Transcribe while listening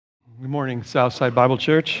Good morning, Southside Bible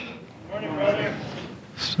Church. Good morning, brother.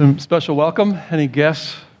 Some special welcome. Any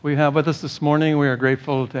guests we have with us this morning, we are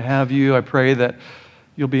grateful to have you. I pray that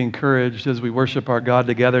you'll be encouraged as we worship our God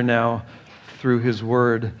together now through His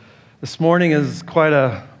Word. This morning is quite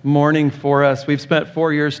a morning for us. We've spent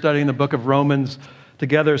 4 years studying the book of Romans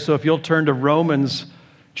together, so if you'll turn to Romans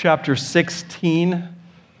chapter 16.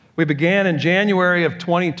 We began in January of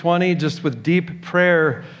 2020 just with deep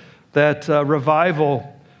prayer that revival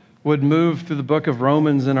would move through the book of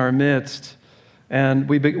Romans in our midst. And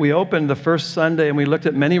we opened the first Sunday and we looked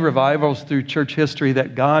at many revivals through church history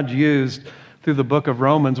that God used through the book of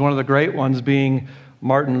Romans, one of the great ones being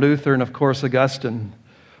Martin Luther and, of course, Augustine.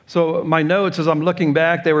 So my notes, as I'm looking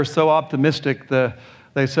back, they were so optimistic.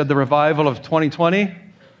 They said the revival of 2020, the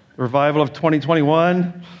revival of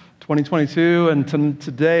 2021, 2022, and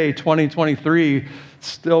today, 2023,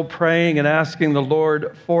 still praying and asking the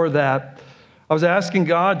Lord for that. I was asking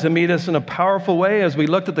God to meet us in a powerful way as we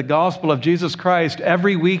looked at the gospel of Jesus Christ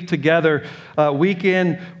every week together, week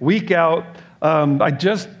in, week out.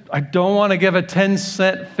 I don't want to give a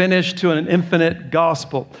 10-cent finish to an infinite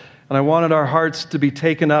gospel. And I wanted our hearts to be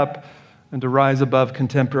taken up and to rise above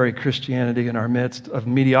contemporary Christianity in our midst of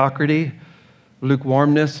mediocrity,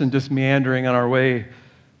 lukewarmness, and just meandering on our way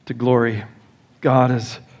to glory. God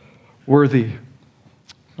is worthy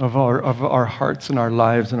of our hearts and our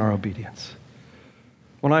lives and our obedience.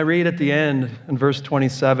 When I read at the end in verse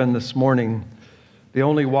 27 this morning, the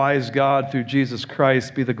only wise God through Jesus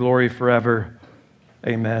Christ be the glory forever.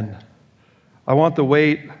 Amen. I want the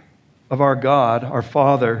weight of our God, our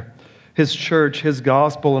Father, His church, His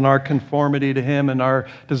gospel, and our conformity to Him and our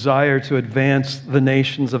desire to advance the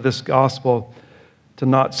nations of this gospel to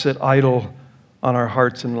not sit idle on our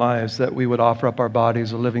hearts and lives, that we would offer up our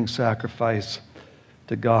bodies a living sacrifice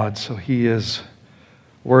to God. So He is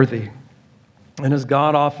worthy. And as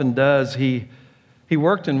God often does, He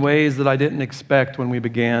worked in ways that I didn't expect when we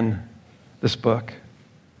began this book.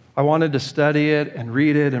 I wanted to study it and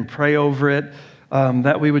read it and pray over it,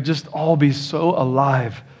 that we would just all be so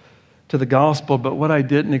alive to the gospel. But what I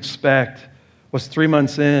didn't expect was 3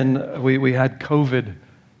 months in, we had COVID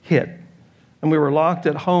hit. And we were locked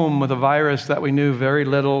at home with a virus that we knew very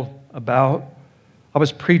little about. I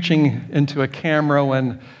was preaching into a camera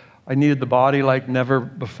when I needed the body like never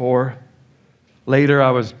before. Later, I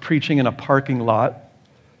was preaching in a parking lot.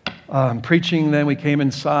 Preaching, then we came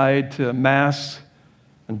inside to masks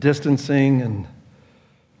and distancing, and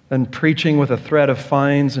then preaching with a threat of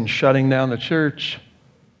fines and shutting down the church,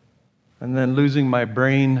 and then losing my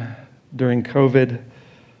brain during COVID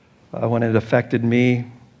when it affected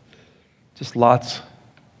me. Just lots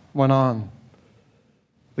went on.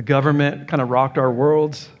 The government kind of rocked our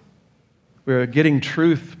worlds. Getting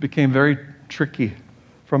truth became very tricky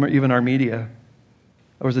from even our media.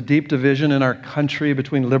 There was a deep division in our country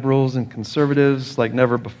between liberals and conservatives like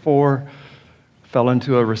never before. Fell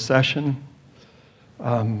into a recession.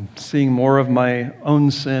 Seeing more of my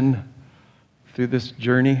own sin through this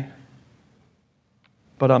journey.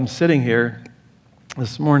 But I'm sitting here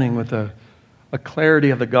this morning with a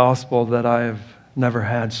clarity of the gospel that I've never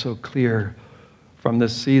had so clear from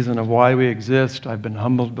this season of why we exist. I've been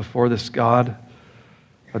humbled before this God.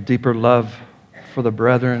 A deeper love for the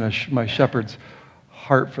brethren. My shepherd's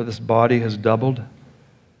heart for this body has doubled.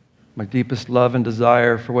 My deepest love and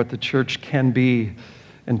desire for what the church can be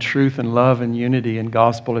in truth and love and unity and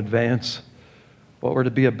gospel advance. What we're to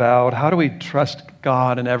be about. How do we trust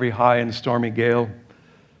God in every high and stormy gale?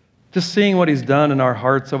 Just seeing what He's done in our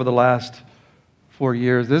hearts over the last 4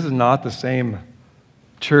 years. This is not the same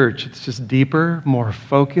church. It's just deeper, more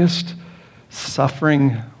focused,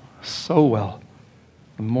 suffering so well.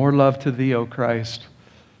 And more love to Thee, O Christ,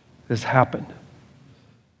 has happened.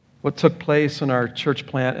 What took place in our church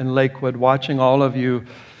plant in Lakewood, watching all of you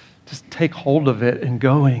just take hold of it and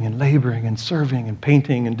going and laboring and serving and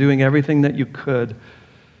painting and doing everything that you could.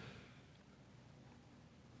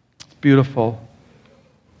 It's beautiful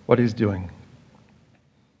what He's doing.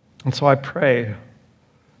 And so I pray,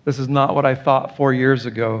 this is not what I thought 4 years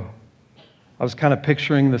ago. I was kind of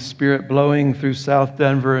picturing the Spirit blowing through South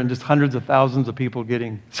Denver and just hundreds of thousands of people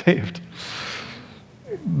getting saved.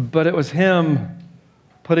 But it was Him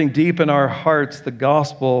putting deep in our hearts the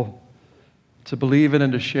gospel to believe it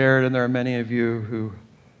and to share it, and there are many of you who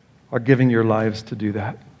are giving your lives to do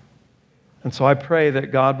that. And so I pray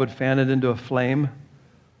that God would fan it into a flame,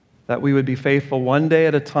 that we would be faithful one day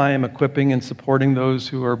at a time, equipping and supporting those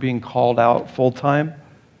who are being called out full-time.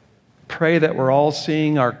 Pray that we're all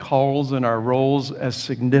seeing our calls and our roles as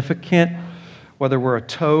significant, whether we're a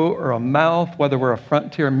toe or a mouth, whether we're a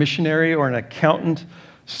frontier missionary or an accountant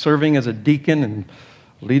serving as a deacon and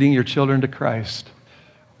leading your children to Christ.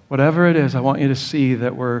 Whatever it is, I want you to see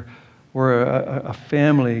that we're a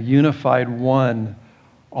family, unified, one,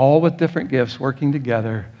 all with different gifts working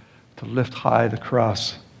together to lift high the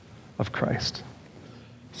cross of Christ.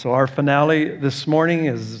 So our finale this morning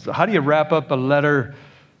is, how do you wrap up a letter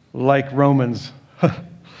like Romans?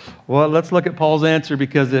 Well, let's look at Paul's answer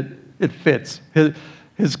because it fits.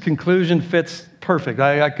 His conclusion fits perfect.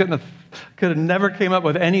 I could have never came up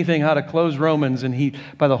with anything how to close Romans, and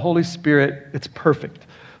by the Holy Spirit, it's perfect.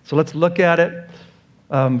 So let's look at it.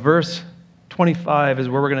 Verse 25 is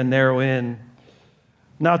where we're going to narrow in.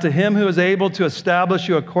 Now to him who is able to establish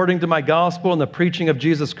you according to my gospel and the preaching of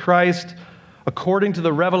Jesus Christ, according to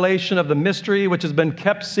the revelation of the mystery which has been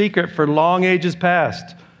kept secret for long ages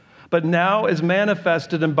past, but now is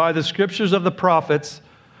manifested, and by the scriptures of the prophets,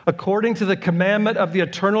 according to the commandment of the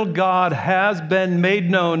eternal God, has been made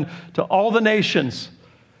known to all the nations,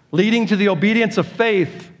 leading to the obedience of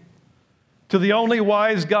faith. To the only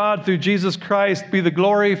wise God, through Jesus Christ, be the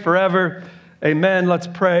glory forever. Amen. Let's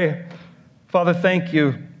pray. Father, thank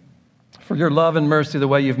you for your love and mercy, the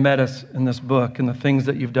way you've met us in this book and the things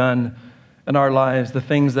that you've done in our lives, the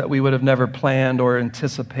things that we would have never planned or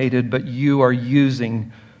anticipated, but you are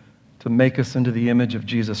using to make us into the image of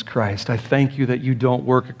Jesus Christ. I thank you that you don't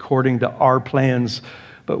work according to our plans,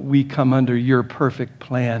 but we come under your perfect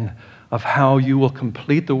plan of how you will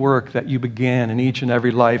complete the work that you began in each and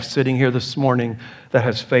every life sitting here this morning that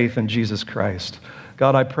has faith in Jesus Christ.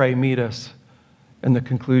 God, I pray, meet us in the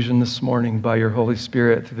conclusion this morning by your Holy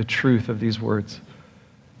Spirit through the truth of these words.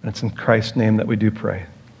 And it's in Christ's name that we do pray.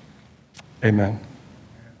 Amen.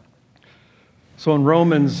 So in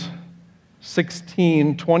Romans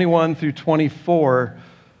 16, 21 through 24,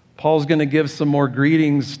 Paul's going to give some more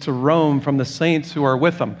greetings to Rome from the saints who are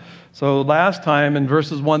with him. So last time in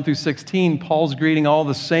verses 1 through 16, Paul's greeting all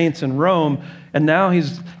the saints in Rome, and now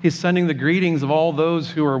he's sending the greetings of all those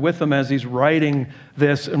who are with him as he's writing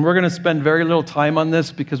this. And we're going to spend very little time on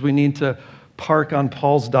this because we need to park on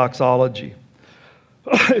Paul's doxology.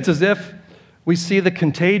 It's as if we see the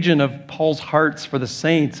contagion of Paul's hearts for the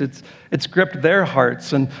saints. It's gripped their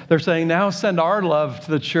hearts, and they're saying, now send our love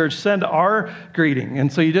to the church, send our greeting.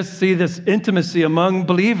 And so you just see this intimacy among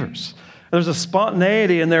believers. There's a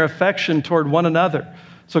spontaneity in their affection toward one another.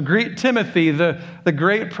 So greet Timothy, the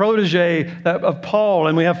great protege of Paul,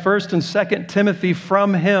 and we have 1st and 2nd Timothy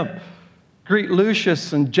from him. Greet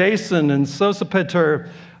Lucius and Jason and Sosipater,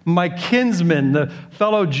 my kinsmen, the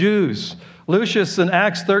fellow Jews. Lucius in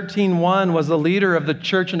Acts 13:1 was the leader of the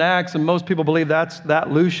church in Acts, and most people believe that's that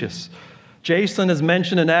Lucius. Jason is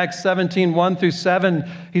mentioned in Acts 17:1 through 7.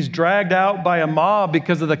 He's dragged out by a mob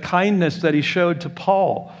because of the kindness that he showed to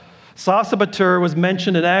Paul. Sosipater was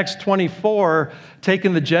mentioned in Acts 24,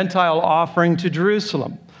 taking the Gentile offering to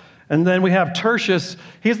Jerusalem. And then we have Tertius.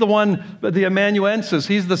 He's the one, the amanuensis.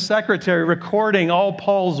 He's the secretary recording all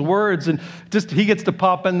Paul's words, and just he gets to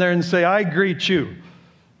pop in there and say, I greet you.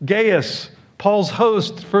 Gaius, Paul's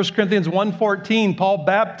host, 1 Corinthians 1:14, Paul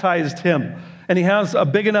baptized him. And he has a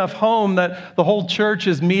big enough home that the whole church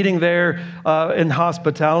is meeting there in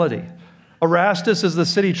hospitality. Erastus is the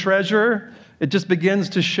city treasurer. It just begins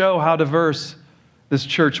to show how diverse this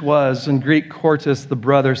church was. And Greek Quartus, the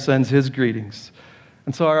brother, sends his greetings.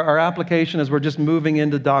 And so our application as we're just moving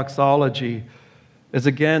into doxology is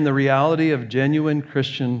again the reality of genuine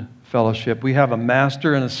Christian fellowship. We have a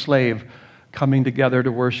master and a slave coming together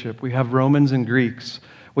to worship. We have Romans and Greeks.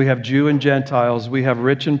 We have Jew and Gentiles. We have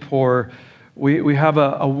rich and poor. We have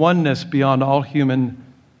a oneness beyond all human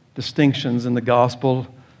distinctions in the gospel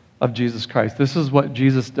of Jesus Christ. This is what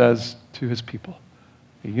Jesus does to his people.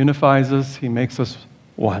 He unifies us. He makes us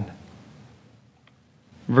one.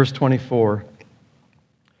 Verse 24,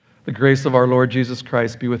 the grace of our Lord Jesus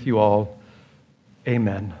Christ be with you all.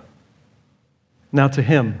 Amen. Now to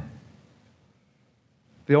him,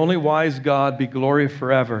 the only wise God, be glory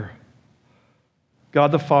forever.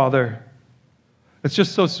 God the Father. It's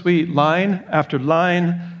just so sweet. Line after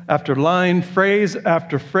line after line, phrase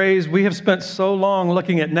after phrase. We have spent so long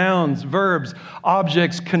looking at nouns, verbs,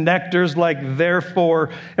 objects, connectors like therefore,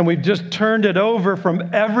 and we've just turned it over from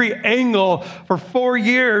every angle for 4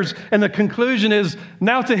 years, and the conclusion is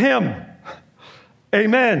now to him.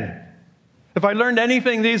 Amen. If I learned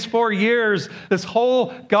anything these 4 years, this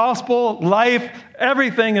whole gospel, life,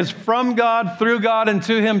 everything is from God, through God, and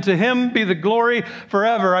to him. To him be the glory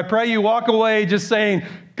forever. I pray you walk away just saying,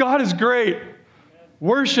 God is great.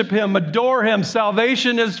 Worship him, adore him.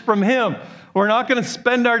 Salvation is from him. We're not going to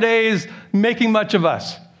spend our days making much of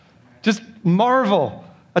us. Just marvel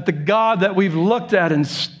at the God that we've looked at and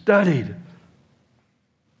studied.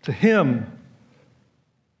 To him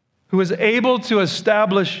who is able to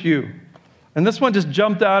establish you. And this one just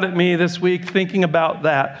jumped out at me this week thinking about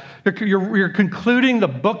that. You're concluding the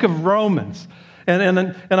book of Romans.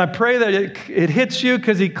 And I pray that it hits you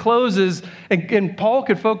because he closes, and Paul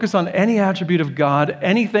could focus on any attribute of God,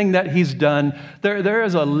 anything that he's done. There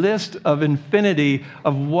is a list of infinity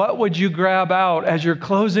of what would you grab out as you're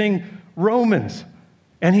closing Romans.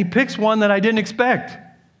 And he picks one that I didn't expect.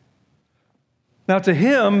 Now to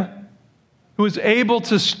him who is able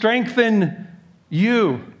to strengthen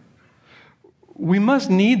you, we must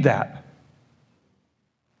need that.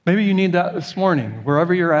 Maybe you need that this morning,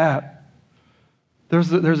 wherever you're at.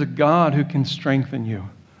 There's a God who can strengthen you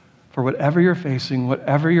for whatever you're facing,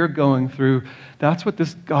 whatever you're going through. That's what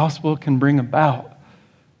this gospel can bring about.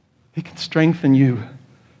 He can strengthen you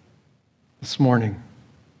this morning.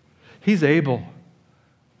 He's able.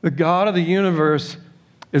 The God of the universe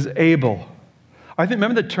is able. I think,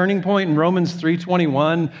 remember the turning point in Romans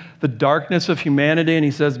 3:21, the darkness of humanity, and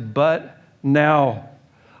he says, but now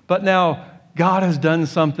God has done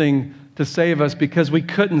something to save us because we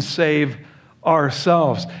couldn't save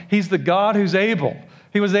ourselves. He's the God who's able.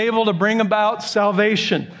 He was able to bring about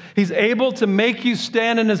salvation. He's able to make you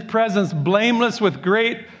stand in his presence blameless with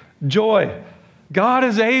great joy. God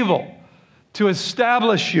is able to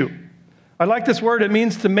establish you. I like this word. It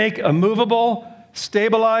means to make immovable,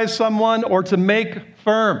 stabilize someone, or to make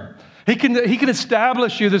firm. He can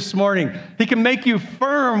establish you this morning. He can make you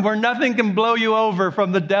firm where nothing can blow you over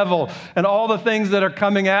from the devil and all the things that are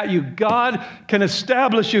coming at you. God can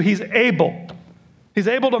establish you. He's able. He's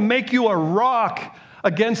able to make you a rock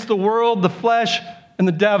against the world, the flesh, and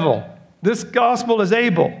the devil. This gospel is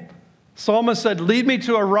able. Psalmist said, lead me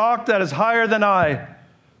to a rock that is higher than I.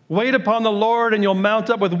 Wait upon the Lord, and you'll mount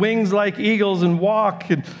up with wings like eagles and walk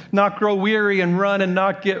and not grow weary and run and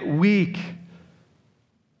not get weak.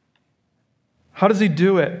 How does he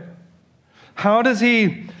do it? How does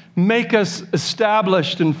he make us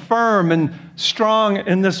established and firm and strong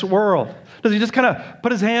in this world? Does he just kind of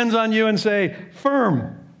put his hands on you and say,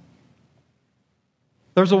 firm?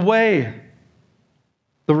 There's a way.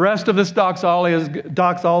 The rest of this doxology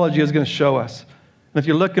is going to show us. And if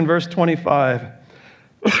you look in verse 25,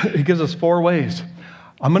 he gives us 4 ways.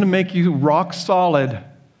 I'm going to make you rock solid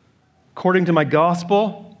according to my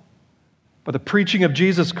gospel, by the preaching of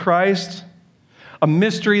Jesus Christ. A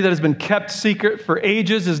mystery that has been kept secret for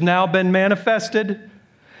ages has now been manifested,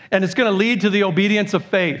 and it's going to lead to the obedience of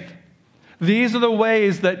faith. These are the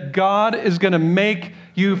ways that God is going to make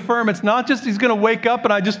you firm. It's not just he's going to wake up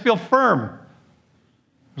and I just feel firm.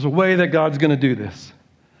 There's a way that God's going to do this.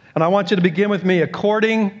 And I want you to begin with me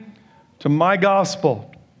according to my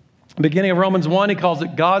gospel. The beginning of Romans 1, he calls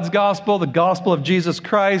it God's gospel, the gospel of Jesus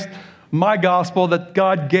Christ, my gospel that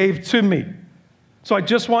God gave to me. So I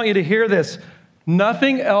just want you to hear this.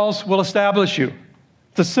 Nothing else will establish you.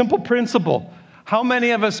 It's a simple principle. How many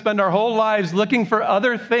of us spend our whole lives looking for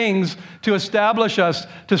other things to establish us,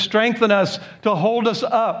 to strengthen us, to hold us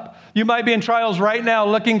up? You might be in trials right now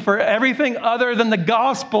looking for everything other than the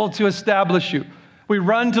gospel to establish you. We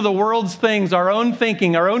run to the world's things, our own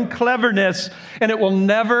thinking, our own cleverness, and it will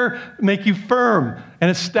never make you firm and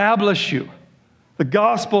establish you. The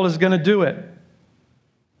gospel is going to do it.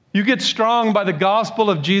 You get strong by the gospel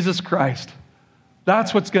of Jesus Christ.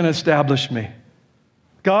 That's what's going to establish me.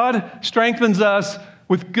 God strengthens us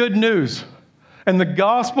with good news. And the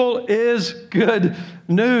gospel is good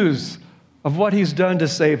news of what he's done to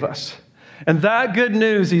save us. And that good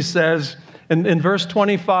news, he says in verse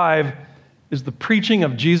 25, is the preaching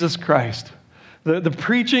of Jesus Christ. The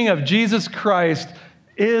preaching of Jesus Christ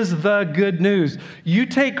is the good news. You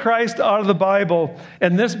take Christ out of the Bible,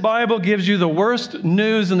 and this Bible gives you the worst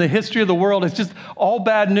news in the history of the world. It's just all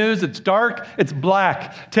bad news. It's dark. It's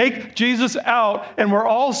black. Take Jesus out, and we're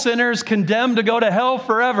all sinners condemned to go to hell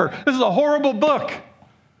forever. This is a horrible book.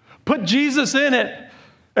 Put Jesus in it,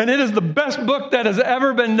 and it is the best book that has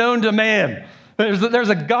ever been known to man. There's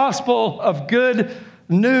a gospel of good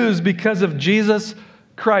news because of Jesus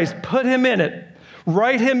Christ. Put him in it.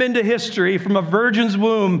 Write him into history from a virgin's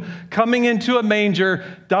womb, coming into a manger,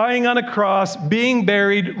 dying on a cross, being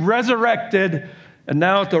buried, resurrected, and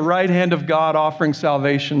now at the right hand of God offering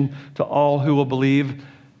salvation to all who will believe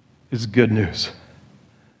is good news.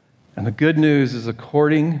 And the good news is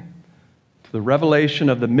according to the revelation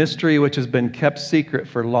of the mystery which has been kept secret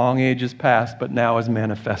for long ages past, but now is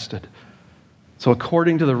manifested. So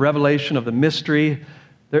according to the revelation of the mystery,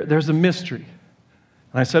 there's a mystery.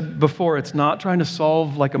 And I said before, it's not trying to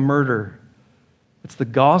solve like a murder. It's the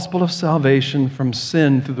gospel of salvation from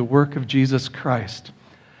sin through the work of Jesus Christ.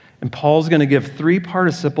 And Paul's going to give 3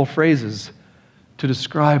 participle phrases to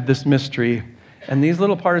describe this mystery And these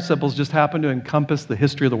little participles just happen to encompass the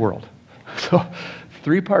history of the world. So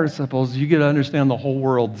 3 participles, you get to understand the whole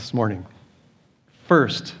world this morning.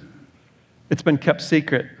 First, it's been kept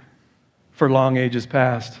secret for long ages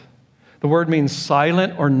past. The word means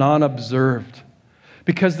silent or non-observed.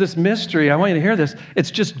 Because this mystery, I want you to hear this, it's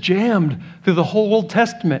just jammed through the whole Old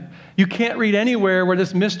Testament. You can't read anywhere where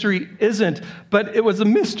this mystery isn't, but it was a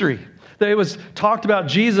mystery. It was talked about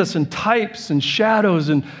Jesus in types and shadows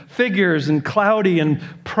and figures and cloudy and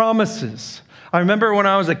promises. I remember when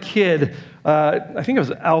I was a kid, I think it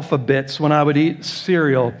was Alpha-Bits, when I would eat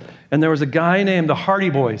cereal, and there was a guy named the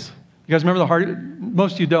Hardy Boys. You guys remember the Hardy?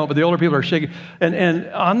 Most of you don't, but the older people are shaking. And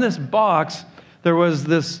on this box, there was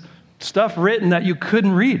this stuff written that you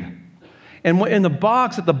couldn't read. And in the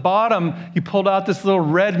box at the bottom, you pulled out this little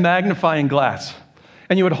red magnifying glass.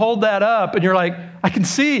 And you would hold that up, and you're like, I can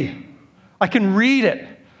see. I can read it.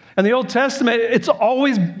 And the Old Testament, it's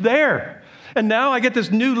always there. And now I get this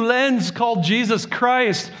new lens called Jesus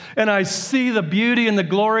Christ, and I see the beauty and the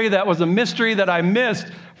glory that was a mystery that I missed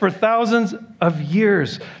for thousands of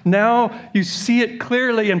years. Now you see it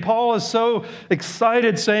clearly, and Paul is so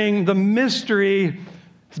excited saying the mystery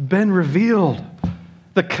has been revealed.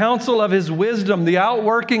 The counsel of his wisdom, the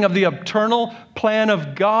outworking of the eternal plan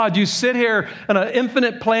of God. You sit here in an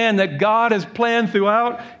infinite plan that God has planned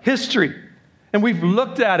throughout history. And we've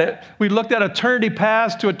looked at it. We looked at eternity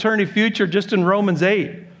past to eternity future just in Romans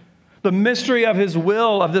 8. The mystery of his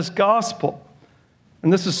will, of this gospel.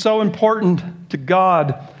 And this is so important to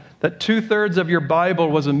God that 2/3 of your Bible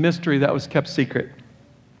was a mystery that was kept secret,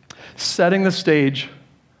 setting the stage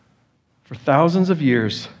for thousands of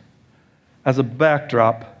years as a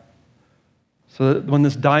backdrop so that when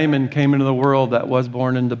this diamond came into the world that was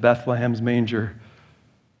born into Bethlehem's manger,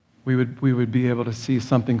 we would be able to see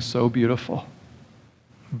something so beautiful.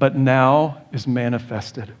 But now is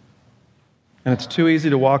manifested. And it's too easy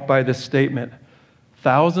to walk by this statement.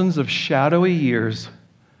 Thousands of shadowy years,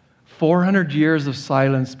 400 years of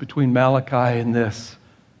silence between Malachi and this.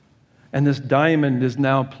 And this diamond is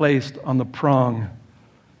now placed on the prong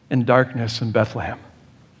in darkness in Bethlehem.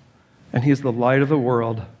 And he's the light of the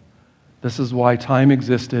world. This is why time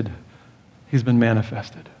existed. He's been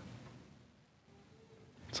manifested.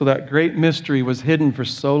 So that great mystery was hidden for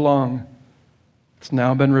so long. It's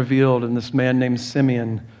now been revealed, and this man named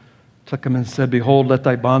Simeon took him and said, Behold, let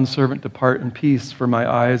thy bondservant depart in peace, for my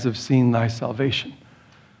eyes have seen thy salvation.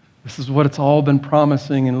 This is what it's all been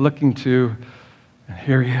promising and looking to, and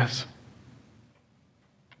here he is.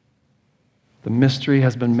 The mystery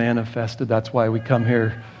has been manifested. That's why we come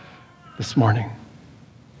here this morning.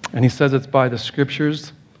 And he says it's by the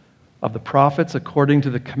scriptures of the prophets, according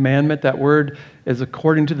to the commandment. That word is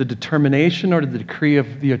according to the determination or to the decree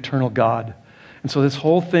of the eternal God. And so this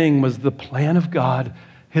whole thing was the plan of God,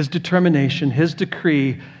 his determination, his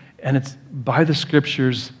decree, and it's by the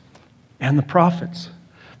scriptures and the prophets.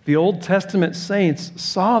 The Old Testament saints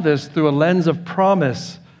saw this through a lens of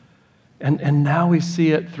promise, and now we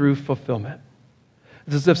see it through fulfillment.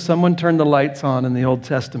 It's as if someone turned the lights on in the Old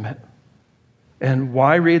Testament. And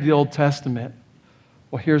why read the Old Testament?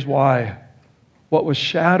 Well, here's why. What was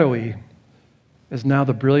shadowy is now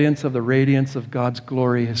the brilliance of the radiance of God's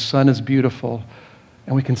glory. His Son is beautiful,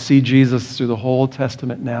 and we can see Jesus through the whole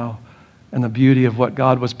Testament now and the beauty of what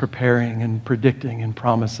God was preparing and predicting and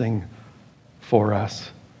promising for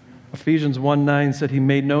us. Ephesians 1:9 said, He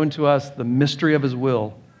made known to us the mystery of His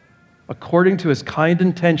will, according to His kind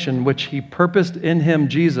intention, which He purposed in Him,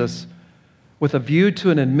 Jesus, with a view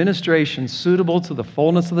to an administration suitable to the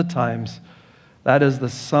fullness of the times. That is the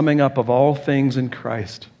summing up of all things in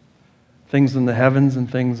Christ, things in the heavens and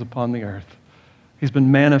things upon the earth. He's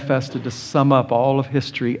been manifested to sum up all of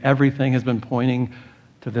history. Everything has been pointing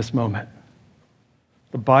to this moment.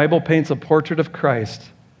 The Bible paints a portrait of Christ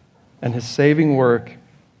and His saving work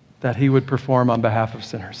that He would perform on behalf of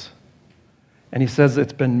sinners. And He says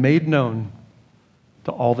it's been made known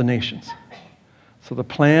to all the nations. So the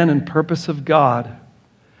plan and purpose of God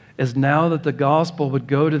is now that the gospel would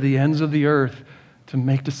go to the ends of the earth to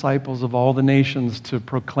make disciples of all the nations, to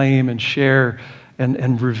proclaim and share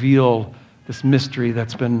and reveal this mystery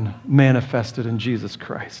that's been manifested in Jesus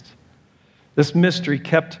Christ. This mystery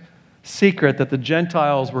kept secret that the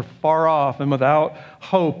Gentiles were far off and without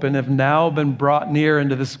hope and have now been brought near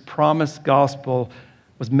into this promised gospel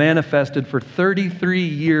was manifested for 33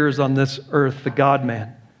 years on this earth. The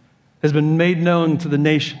God-man has been made known to the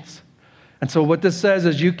nations. And so what this says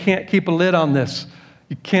is you can't keep a lid on this.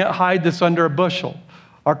 You can't hide this under a bushel.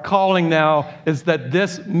 Our calling now is that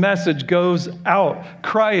this message goes out.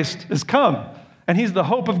 Christ has come, And he's the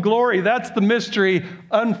hope of glory. That's the mystery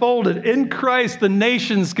unfolded. In Christ, the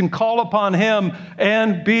nations can call upon him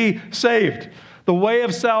and be saved. The way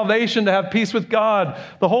of salvation to have peace with God.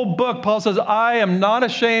 The whole book, Paul says, I am not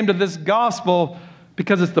ashamed of this gospel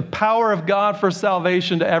because it's the power of God for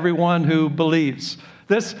salvation to everyone who believes.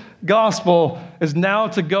 This gospel is now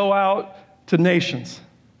to go out to nations.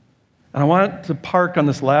 And I want to park on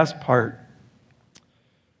this last part.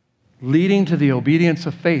 Leading to the obedience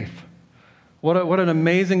of faith. What an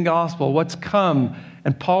amazing gospel. What's come.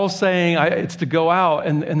 And Paul's saying it's to go out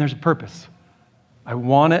and there's a purpose. I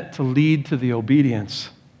want it to lead to the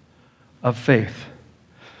obedience of faith.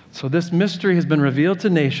 So this mystery has been revealed to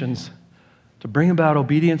nations to bring about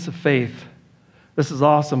obedience of faith. This is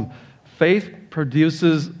awesome. Faith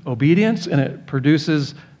produces obedience and it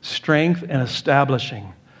produces strength and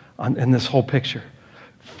establishing in this whole picture.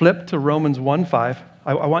 Flip to Romans 1:5.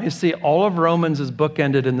 I want you to see all of Romans is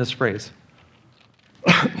bookended in this phrase.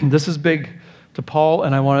 This is big to Paul,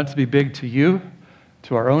 and I want it to be big to you,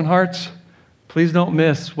 to our own hearts. Please don't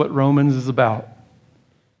miss what Romans is about.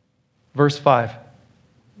 Verse 5,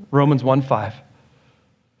 Romans 1:5.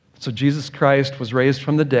 So Jesus Christ was raised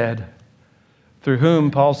from the dead, through whom,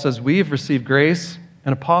 Paul says, we've received grace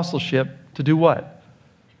and apostleship to do what?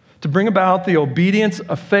 To bring about the obedience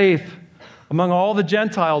of faith among all the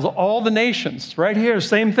Gentiles, all the nations. Right here,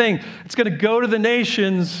 same thing. It's going to go to the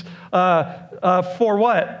nations for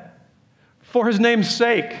what? For his name's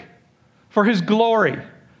sake, for his glory.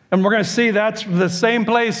 And we're going to see that's the same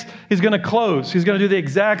place he's going to close. He's going to do the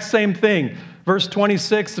exact same thing. Verse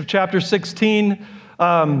 26 of chapter 16,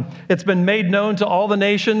 it's been made known to all the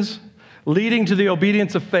nations, leading to the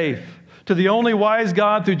obedience of faith. To the only wise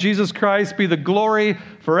God through Jesus Christ be the glory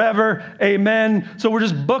forever. Amen. So we're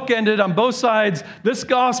just bookended on both sides. This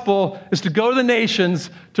gospel is to go to the nations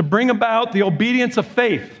to bring about the obedience of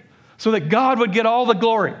faith so that God would get all the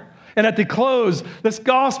glory. And at the close, this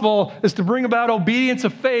gospel is to bring about obedience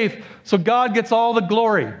of faith so God gets all the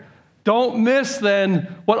glory. Don't miss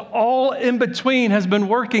then what all in between has been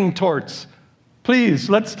working towards. Please,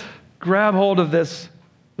 let's grab hold of this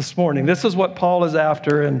morning. This is what Paul is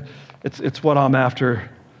after, and it's what I'm after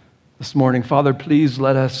this morning. Father, please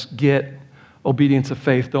let us get obedience of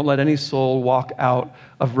faith. Don't let any soul walk out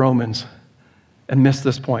of Romans and miss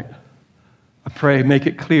this point. I pray, make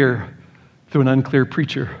it clear through an unclear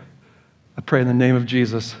preacher. I pray in the name of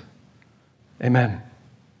Jesus. Amen.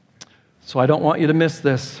 So I don't want you to miss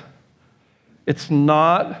this. It's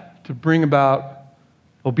not to bring about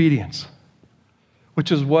obedience,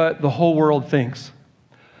 which is what the whole world thinks.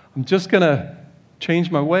 I'm just going to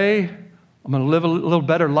change my way. I'm going to live a little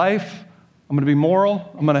better life. I'm going to be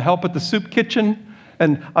moral. I'm going to help at the soup kitchen.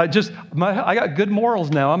 And I got good morals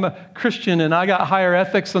now. I'm a Christian and I got higher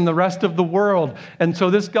ethics than the rest of the world. And so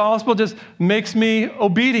this gospel just makes me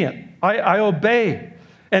obedient. I obey.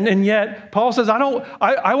 And yet Paul says, I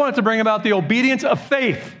want it to bring about the obedience of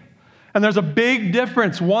faith. And there's a big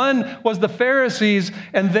difference. One was the Pharisees,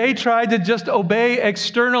 and they tried to just obey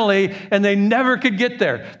externally, and they never could get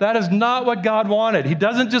there. That is not what God wanted. He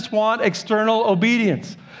doesn't just want external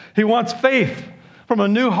obedience. He wants faith from a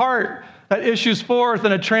new heart that issues forth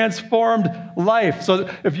in a transformed life. So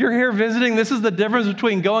if you're here visiting, this is the difference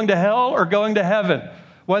between going to hell or going to heaven.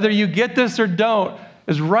 Whether you get this or don't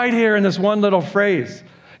is right here in this one little phrase.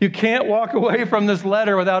 You can't walk away from this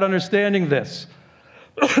letter without understanding this.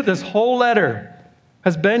 This whole letter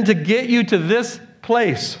has been to get you to this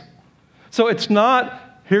place. So it's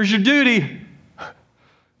not, here's your duty,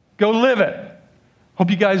 go live it. Hope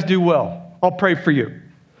you guys do well. I'll pray for you.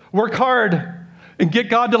 Work hard and get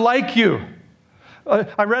God to like you.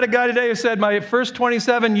 I read a guy today who said, my first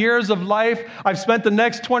 27 years of life, I've spent the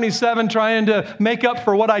next 27 trying to make up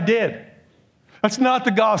for what I did. That's not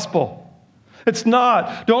the gospel. It's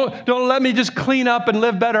not. Don't let me just clean up and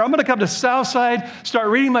live better. I'm going to come to Southside, start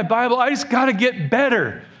reading my Bible. I just got to get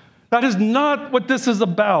better. That is not what this is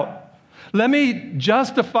about. Let me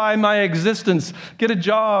justify my existence, get a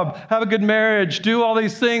job, have a good marriage, do all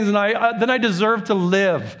these things, and then I deserve to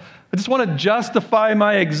live. I just want to justify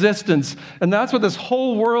my existence. And that's what this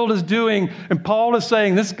whole world is doing. And Paul is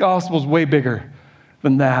saying this gospel is way bigger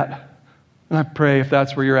than that. And I pray if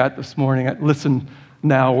that's where you're at this morning, listen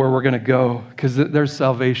now where we're going to go, because there's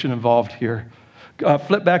salvation involved here.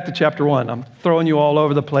 Flip back to chapter 1. I'm throwing you all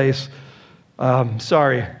over the place.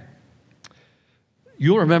 Sorry.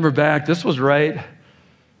 You'll remember back, this was right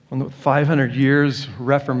when the 500 years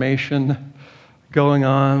Reformation going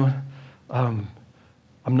on. I'm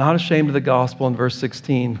not ashamed of the gospel in verse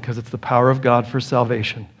 16, because it's the power of God for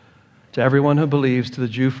salvation to everyone who believes, to the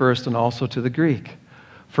Jew first and also to the Greek.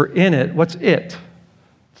 For in it, what's it?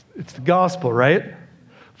 It's the gospel, right?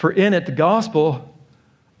 For in it, the gospel,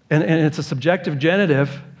 and it's a subjective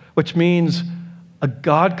genitive, which means a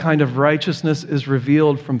God kind of righteousness is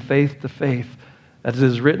revealed from faith to faith. As it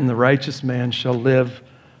is written, the righteous man shall live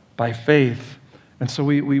by faith. And so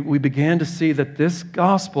we began to see that this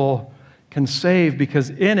gospel can save because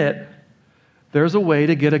in it, there's a way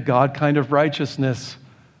to get a God kind of righteousness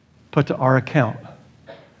put to our account.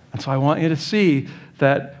 And so I want you to see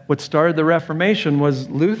that what started the Reformation was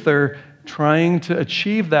Luther trying to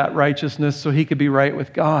achieve that righteousness so he could be right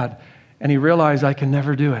with God. And he realized, I can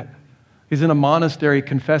never do it. He's in a monastery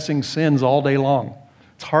confessing sins all day long.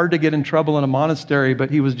 It's hard to get in trouble in a monastery,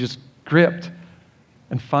 but he was just gripped.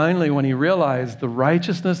 And finally, when he realized the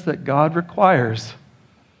righteousness that God requires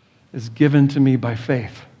is given to me by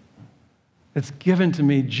faith. It's given to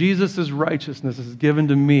me. Jesus' righteousness is given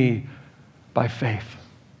to me by faith.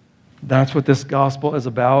 That's what this gospel is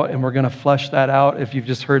about, and we're going to flesh that out if you've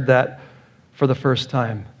just heard that for the first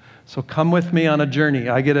time. So come with me on a journey.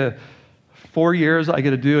 4 years I get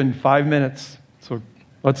to do in 5 minutes. So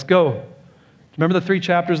let's go. Remember the 3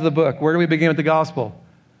 chapters of the book. Where do we begin with the gospel?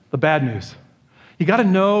 The bad news. You got to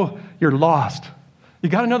know you're lost. You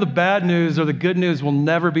got to know the bad news or the good news will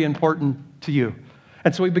never be important to you.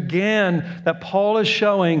 And so we began that Paul is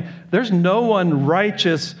showing there's no one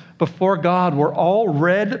righteous before God. We're all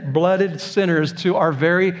red-blooded sinners to our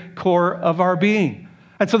very core of our being.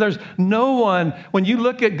 And so there's no one, when you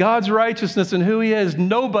look at God's righteousness and who he is,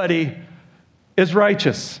 nobody is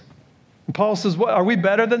righteous. And Paul says, what, are we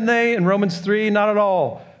better than they? In Romans 3, not at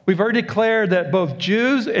all. We've already declared that both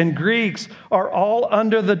Jews and Greeks are all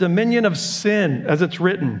under the dominion of sin, as it's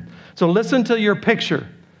written. So listen to your picture.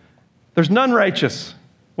 There's none righteous.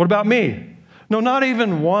 What about me? No, not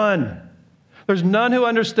even one. There's none who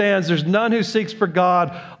understands. There's none who seeks for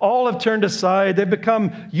God. All have turned aside. They've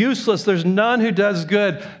become useless. There's none who does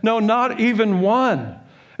good. No, not even one.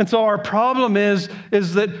 And so our problem is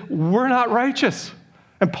that we're not righteous.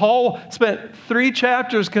 And Paul spent 3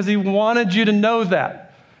 chapters because he wanted you to know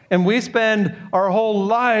that. And we spend our whole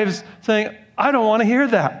lives saying, I don't want to hear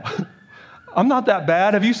that. I'm not that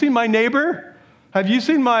bad. Have you seen my neighbor? Have you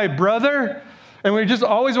seen my brother? And we just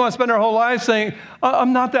always want to spend our whole lives saying,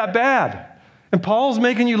 I'm not that bad. And Paul's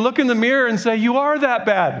making you look in the mirror and say, you are that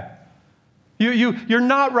bad. You're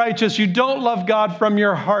not righteous. You don't love God from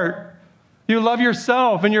your heart. You love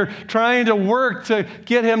yourself, and you're trying to work to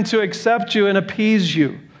get him to accept you and appease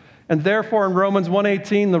you. And therefore, in Romans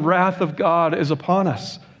 1:18, the wrath of God is upon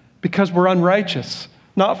us because we're unrighteous.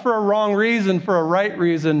 Not for a wrong reason, for a right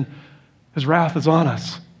reason. His wrath is on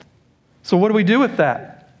us. So what do we do with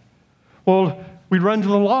that? Well, we run to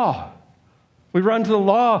the law. We run to the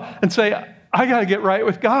law and say, I got to get right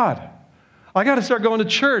with God. I got to start going to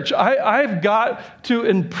church. I've got to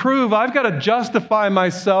improve. I've got to justify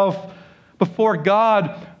myself before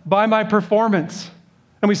God by my performance.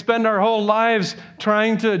 And we spend our whole lives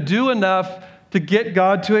trying to do enough to get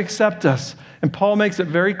God to accept us. And Paul makes it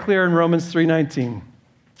very clear in Romans 3:19.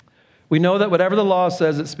 We know that whatever the law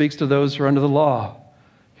says, it speaks to those who are under the law.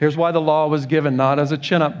 Here's why the law was given, not as a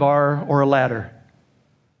chin-up bar or a ladder,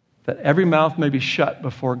 that every mouth may be shut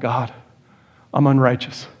before God. I'm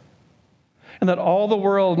unrighteous. And that all the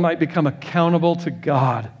world might become accountable to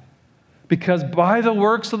God. Because by the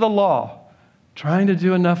works of the law, trying to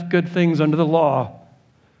do enough good things under the law,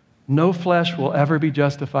 no flesh will ever be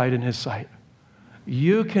justified in his sight.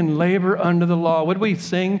 You can labor under the law. What do we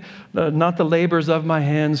sing? Not the labors of my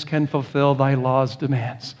hands can fulfill thy law's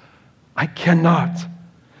demands. I cannot.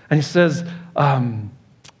 And he says,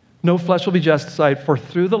 no flesh will be justified, for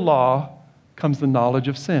through the law comes the knowledge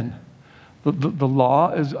of sin. The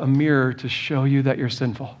law is a mirror to show you that you're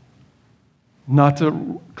sinful, not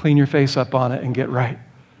to clean your face up on it and get right.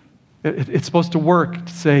 It's supposed to work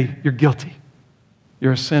to say, you're guilty.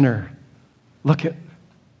 You're a sinner. Look it.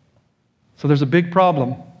 So there's a big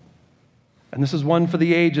problem. And this is one for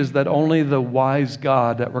the ages that only the wise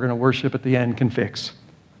God that we're going to worship at the end can fix.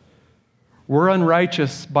 We're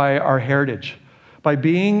unrighteous by our heritage. By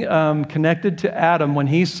being connected to Adam, when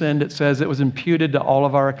he sinned, it says it was imputed to all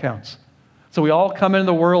of our accounts. So we all come into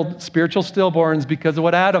the world spiritual stillborns because of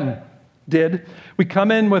what Adam did. We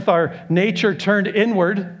come in with our nature turned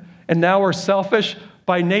inward, and now we're selfish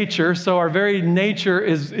by nature, so our very nature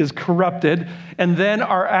is corrupted, and then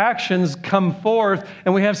our actions come forth,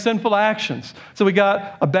 and we have sinful actions. So we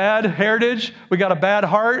got a bad heritage, we got a bad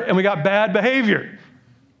heart, and we got bad behavior.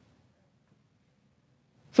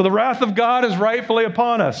 So the wrath of God is rightfully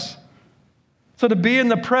upon us. So to be in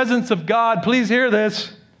the presence of God, please hear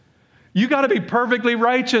this, you got to be perfectly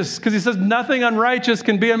righteous, because he says nothing unrighteous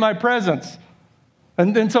can be in my presence.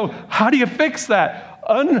 And so how do you fix that?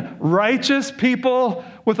 unrighteous people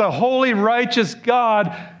with a holy, righteous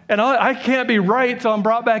God, and I can't be right till I'm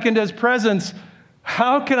brought back into his presence.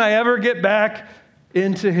 How can I ever get back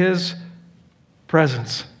into his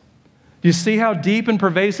presence? Do you see how deep and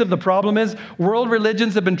pervasive the problem is? World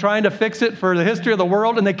religions have been trying to fix it for the history of the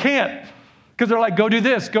world, and they can't. Because they're like, go do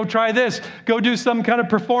this, go try this, go do some kind of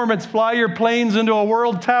performance, fly your planes into a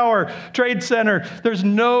world tower, trade center. There's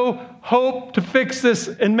no hope to fix this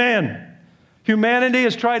in man. Humanity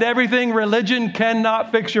has tried everything. Religion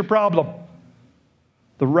cannot fix your problem.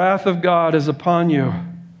 The wrath of God is upon you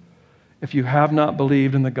if you have not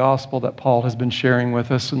believed in the gospel that Paul has been sharing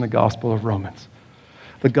with us in the gospel of Romans.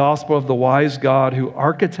 The gospel of the wise God who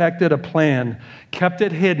architected a plan, kept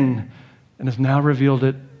it hidden, and has now revealed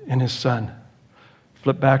it in his Son.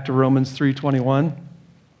 Flip back to Romans 3:21.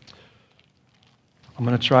 I'm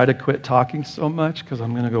going to try to quit talking so much because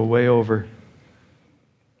I'm going to go way over.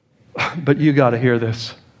 But you got to hear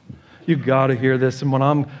this. You got to hear this. And when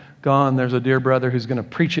I'm gone, there's a dear brother who's going to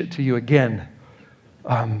preach it to you again.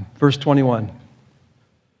 Verse 21.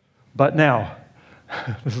 But now,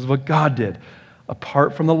 this is what God did.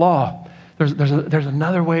 Apart from the law, there's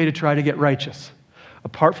another way to try to get righteous.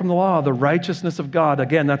 Apart from the law, the righteousness of God,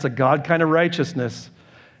 again, that's a God kind of righteousness,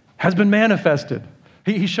 has been manifested.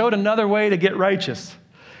 He showed another way to get righteous.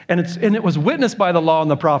 And it was witnessed by the law and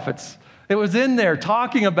the prophets. It was in there,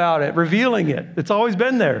 talking about it, revealing it. It's always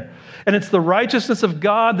been there. And it's the righteousness of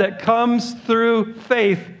God that comes through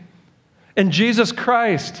faith in Jesus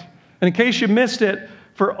Christ. And in case you missed it,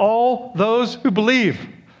 for all those who believe.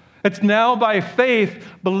 It's now by faith,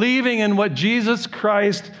 believing in what Jesus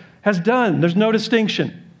Christ has done. There's no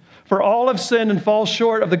distinction. For all have sinned and fall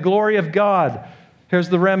short of the glory of God. Here's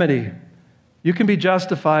the remedy. You can be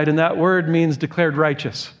justified, and that word means declared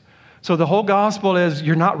righteous. So the whole gospel is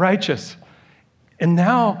you're not righteous. And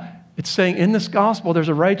now it's saying in this gospel there's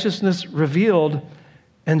a righteousness revealed.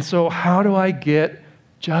 And so how do I get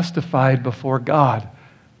justified before God?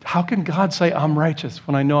 How can God say I'm righteous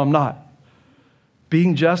when I know I'm not?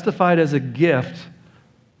 Being justified as a gift,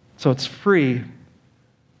 so it's free,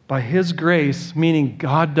 by his grace, meaning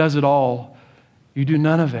God does it all. You do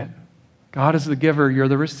none of it. God is the giver, you're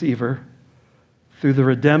the receiver. Through the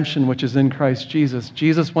redemption which is in Christ Jesus.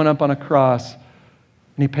 Jesus went up on a cross and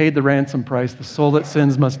he paid the ransom price. The soul that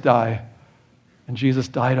sins must die. And Jesus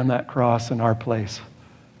died on that cross in our place.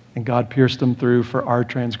 And God pierced him through for our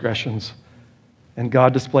transgressions. And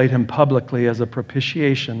God displayed him publicly as a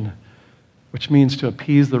propitiation, which means to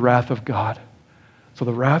appease the wrath of God. So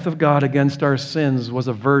the wrath of God against our sins was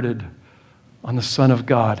averted on the Son of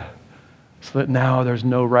God, so that now there's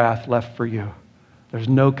no wrath left for you. There's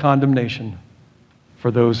no condemnation for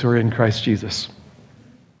those who are in Christ Jesus.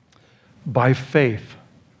 By faith,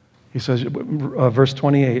 he says, verse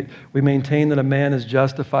 28, we maintain that a man is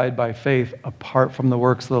justified by faith apart from the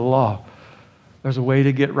works of the law. There's a way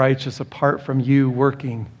to get righteous apart from you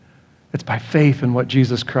working. It's by faith in what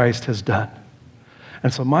Jesus Christ has done.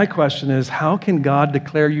 And so my question is, how can God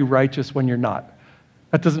declare you righteous when you're not?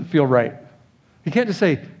 That doesn't feel right. You can't just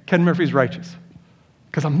say, Ken Murphy's righteous,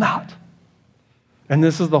 because I'm not. And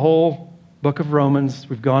this is the whole book of Romans.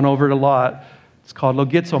 We've gone over it a lot. It's called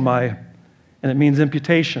logizomai, and it means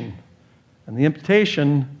imputation. And the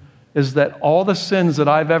imputation is that all the sins that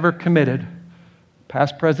I've ever committed,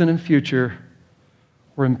 past, present, and future,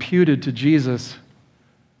 were imputed to Jesus.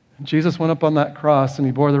 And Jesus went up on that cross and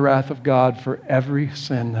he bore the wrath of God for every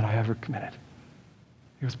sin that I ever committed.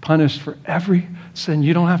 He was punished for every sin.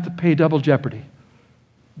 You don't have to pay double jeopardy.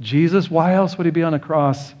 Jesus, why else would he be on a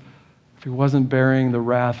cross if he wasn't bearing the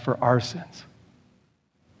wrath for our sins?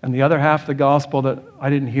 And the other half of the gospel that I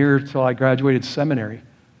didn't hear till I graduated seminary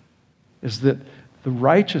is that the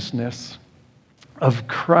righteousness of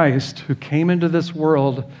Christ who came into this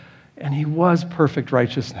world, and he was perfect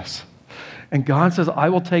righteousness. And God says, I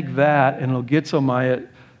will take that and logizomai it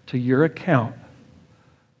to your account.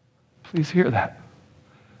 Please hear that.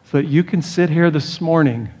 So that you can sit here this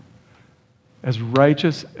morning as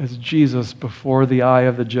righteous as Jesus before the eye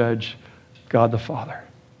of the judge, God the Father.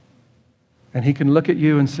 And he can look at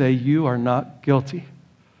you and say, you are not guilty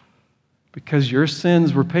because your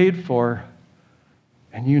sins were paid for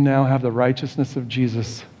and you now have the righteousness of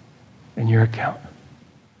Jesus in your account.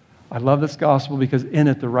 I love this gospel because in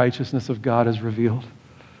it the righteousness of God is revealed.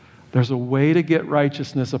 There's a way to get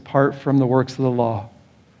righteousness apart from the works of the law,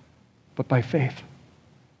 but by faith.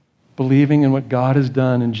 Believing in what God has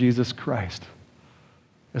done in Jesus Christ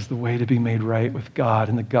is the way to be made right with God.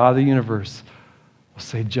 And the God of the universe will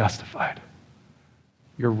say, justified.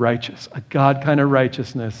 You're righteous. A God kind of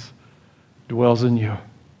righteousness dwells in you.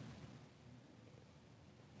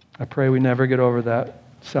 I pray we never get over that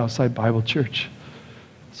Southside Bible Church.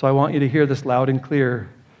 So I want you to hear this loud and clear.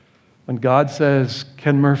 When God says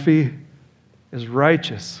Ken Murphy is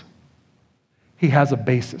righteous, he has a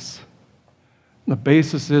basis. The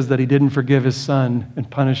basis is that he didn't forgive his son and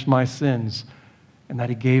punished my sins, and that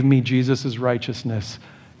he gave me Jesus' righteousness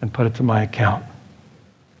and put it to my account.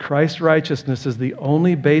 Christ's righteousness is the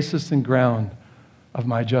only basis and ground of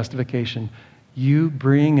my justification. You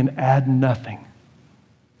bring and add nothing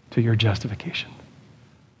to your justification.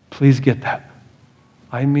 Please get that.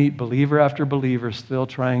 I meet believer after believer still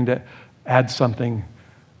trying to add something.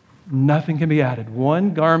 Nothing can be added.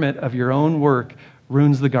 One garment of your own work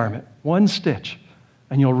ruins the garment. One stitch,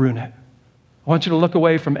 and you'll ruin it. I want you to look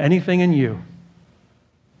away from anything in you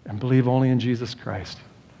and believe only in Jesus Christ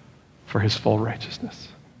for his full righteousness.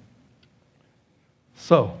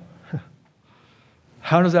 So,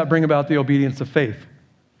 how does that bring about the obedience of faith?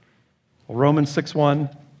 Well, Romans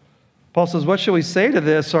 6:1, Paul says, what shall we say to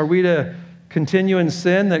this? Are we to continue in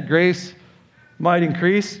sin that grace might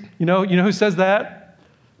increase? You know who says that?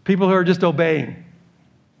 People who are just obeying.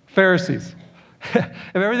 Pharisees.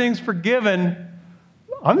 If everything's forgiven,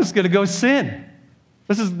 I'm just going to go sin.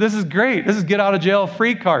 This is great. This is get out of jail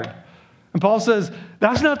free card. And Paul says,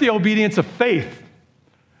 that's not the obedience of faith.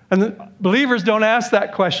 And the believers don't ask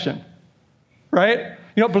that question, right?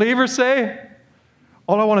 You know what believers say?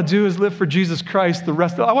 All I want to do is live for Jesus Christ the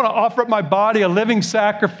rest of it. I want to offer up my body, a living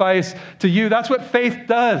sacrifice to you. That's what faith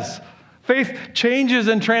does. Faith changes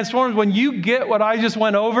and transforms. When you get what I just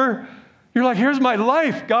went over, you're like, here's my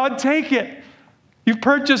life. God, take it. You've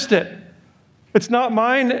purchased it. It's not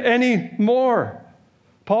mine anymore.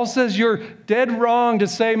 Paul says you're dead wrong to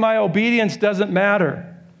say my obedience doesn't matter.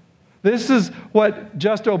 This is what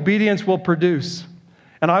just obedience will produce.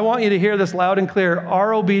 And I want you to hear this loud and clear.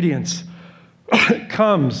 Our obedience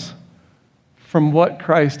comes from what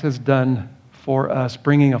Christ has done for us,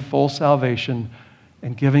 bringing a full salvation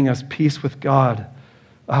and giving us peace with God.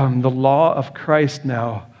 The law of Christ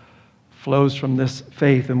now flows from this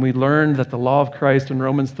faith. And we learned that the law of Christ in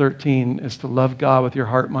Romans 13 is to love God with your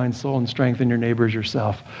heart, mind, soul, and strength, and your neighbor as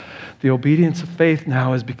yourself. The obedience of faith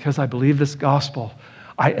now is because I believe this gospel.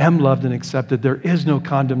 I am loved and accepted. There is no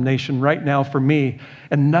condemnation right now for me,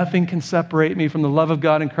 and nothing can separate me from the love of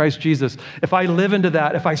God in Christ Jesus. If I live into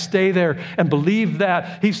that, if I stay there and believe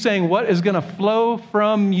that, he's saying what is going to flow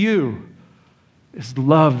from you is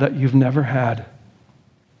love that you've never had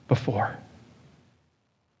before.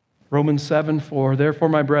 Romans 7:4, therefore,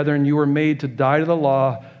 my brethren, you were made to die to the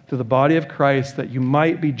law through the body of Christ, that you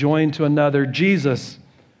might be joined to another, Jesus,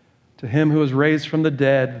 to him who was raised from the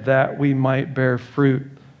dead, that we might bear fruit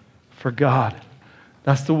for God.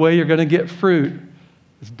 That's the way you're going to get fruit,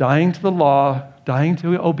 is dying to the law, dying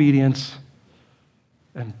to obedience,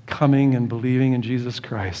 and coming and believing in Jesus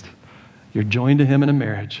Christ. You're joined to him in a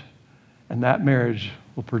marriage, and that marriage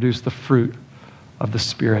will produce the fruit of the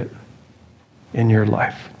Spirit in your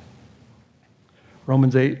life.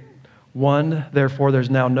 Romans 8:1, therefore there's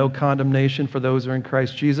now no condemnation for those who are in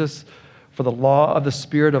Christ Jesus. For the law of the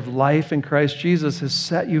Spirit of life in Christ Jesus has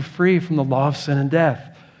set you free from the law of sin and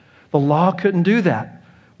death. The law couldn't do that,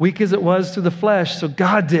 weak as it was through the flesh, so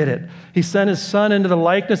God did it. He sent his Son into the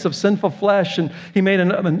likeness of sinful flesh, and he made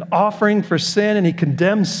an offering for sin, and he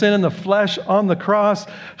condemned sin in the flesh on the cross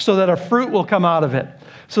so that a fruit will come out of it,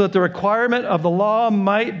 so that the requirement of the law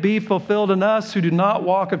might be fulfilled in us who do not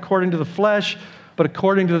walk according to the flesh, but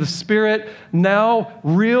according to the Spirit. Now,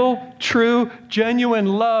 real, true, genuine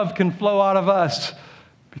love can flow out of us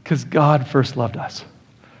because God first loved us.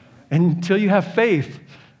 And until you have faith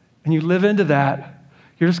and you live into that,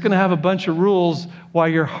 you're just going to have a bunch of rules while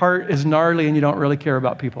your heart is gnarly and you don't really care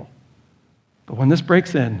about people. But when this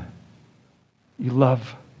breaks in, you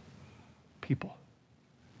love people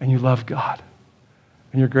and you love God.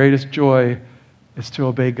 And your greatest joy is to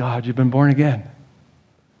obey God. You've been born again.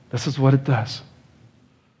 This is what it does.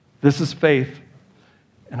 This is faith,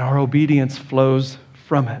 and our obedience flows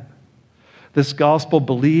from it. This gospel,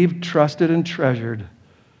 believed, trusted, and treasured,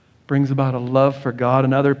 brings about a love for God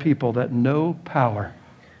and other people that no power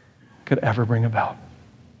could ever bring about.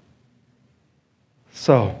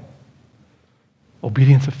 So,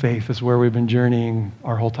 obedience of faith is where we've been journeying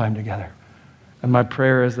our whole time together. And my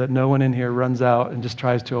prayer is that no one in here runs out and just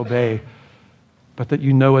tries to obey, but that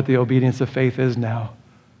you know what the obedience of faith is now.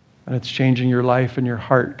 And it's changing your life and your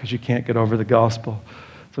heart because you can't get over the gospel.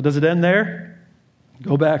 So does it end there?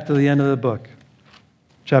 Go back to the end of the book.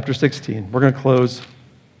 Chapter 16. We're going to close,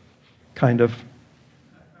 kind of.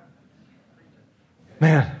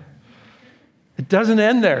 Man, it doesn't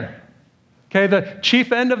end there. Okay, the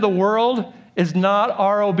chief end of the world is not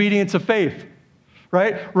our obedience of faith.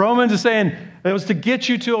 right? Romans is saying it was to get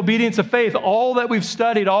you to obedience of faith. All that we've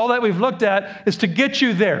studied, all that we've looked at is to get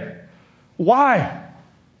you there. Why?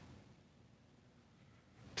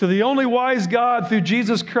 To the only wise God through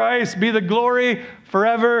Jesus Christ be the glory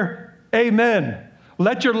forever. Amen.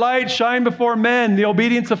 Let your light shine before men, the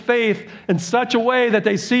obedience of faith, in such a way that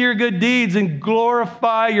they see your good deeds and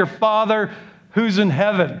glorify your Father who's in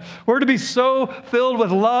heaven. We're to be so filled with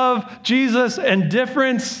love, Jesus, and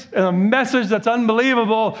difference, and a message that's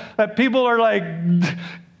unbelievable that people are like,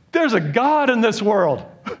 there's a God in this world.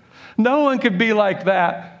 No one could be like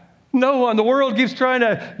that. No one. The world keeps trying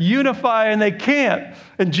to unify, and they can't.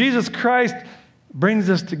 And Jesus Christ brings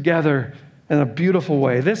us together in a beautiful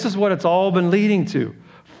way. This is what it's all been leading to.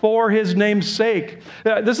 For his name's sake.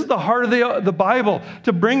 This is the heart of the Bible,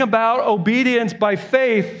 to bring about obedience by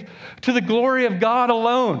faith to the glory of God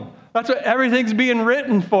alone. That's what everything's being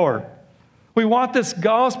written for. We want this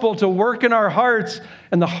gospel to work in our hearts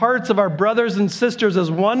and the hearts of our brothers and sisters as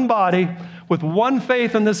one body with one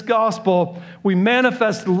faith in this gospel. We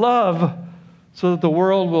manifest love so that the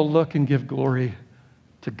world will look and give glory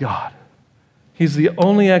to God. He's the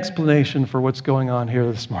only explanation for what's going on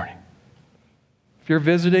here this morning. If you're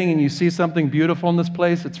visiting and you see something beautiful in this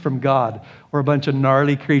place, it's from God. We're a bunch of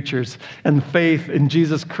gnarly creatures, and faith in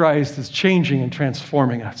Jesus Christ is changing and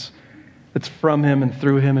transforming us. It's from him and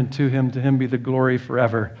through him and to him. To him be the glory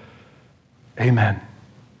forever. Amen.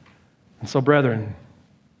 And so, brethren,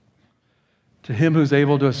 to him who's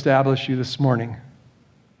able to establish you this morning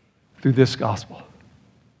through this gospel,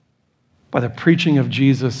 by the preaching of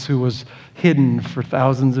Jesus, who was hidden for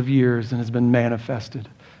thousands of years and has been manifested,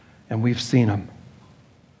 and we've seen him,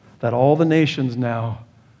 that all the nations now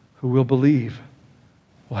who will believe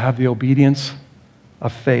will have the obedience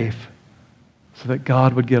of faith so that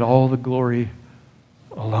God would get all the glory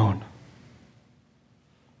alone.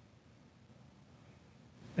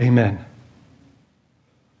 Amen.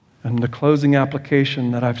 And the closing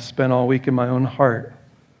application that I've spent all week in my own heart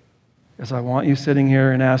is I want you sitting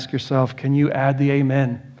here and ask yourself, can you add the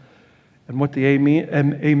amen? And what the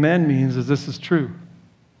amen means is this is true.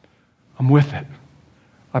 I'm with it.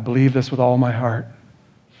 I believe this with all my heart.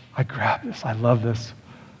 I grab this. I love this.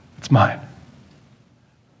 It's mine.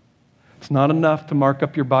 It's not enough to mark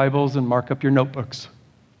up your Bibles and mark up your notebooks.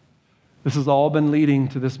 This has all been leading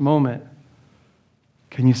to this moment.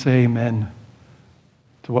 Can you say amen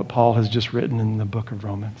to what Paul has just written in the book of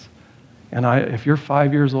Romans? And if you're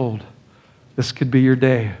 5 years old, this could be your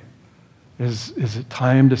day. Is it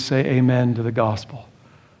time to say amen to the gospel?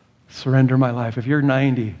 Surrender my life. If you're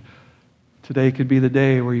 90, today could be the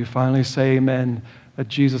day where you finally say amen, that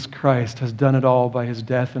Jesus Christ has done it all by his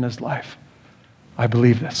death and his life. I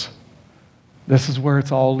believe this. This is where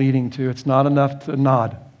it's all leading to. It's not enough to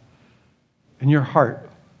nod. In your heart,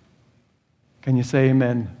 can you say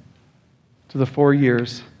amen to the 4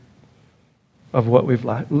 years of what we've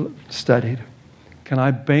studied? Can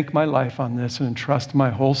I bank my life on this and entrust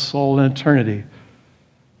my whole soul and eternity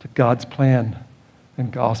to God's plan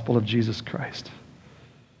and gospel of Jesus Christ?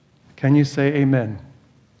 Can you say amen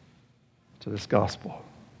to this gospel?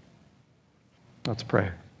 Let's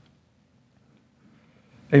pray.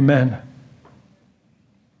 Amen.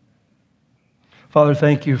 Father,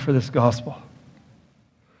 thank you for this gospel.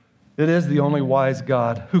 It is the only wise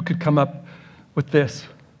God who could come up with this.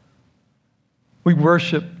 We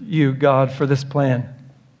worship you, God, for this plan.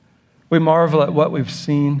 We marvel at what we've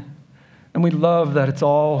seen, and we love that it's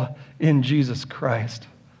all in Jesus Christ.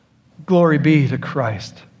 Glory be to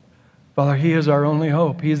Christ. Father, he is our only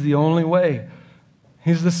hope. He is the only way.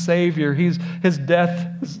 He's the Savior. His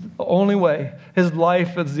death is the only way. His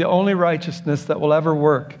life is the only righteousness that will ever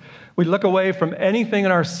work. We look away from anything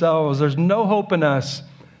in ourselves. There's no hope in us.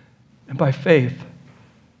 And by faith,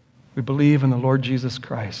 we believe in the Lord Jesus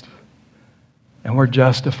Christ. And we're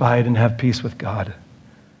justified and have peace with God.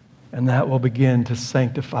 And that will begin to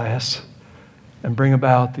sanctify us and bring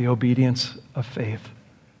about the obedience of faith.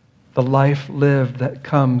 The life lived that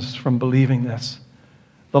comes from believing this.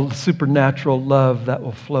 The supernatural love that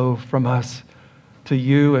will flow from us to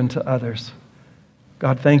you and to others.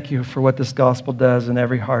 God, thank you for what this gospel does in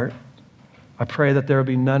every heart. I pray that there will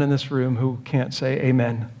be none in this room who can't say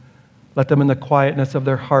amen. Let them in the quietness of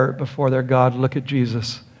their heart before their God look at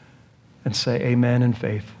Jesus and say amen in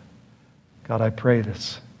faith. God, I pray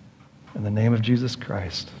this in the name of Jesus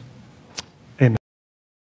Christ.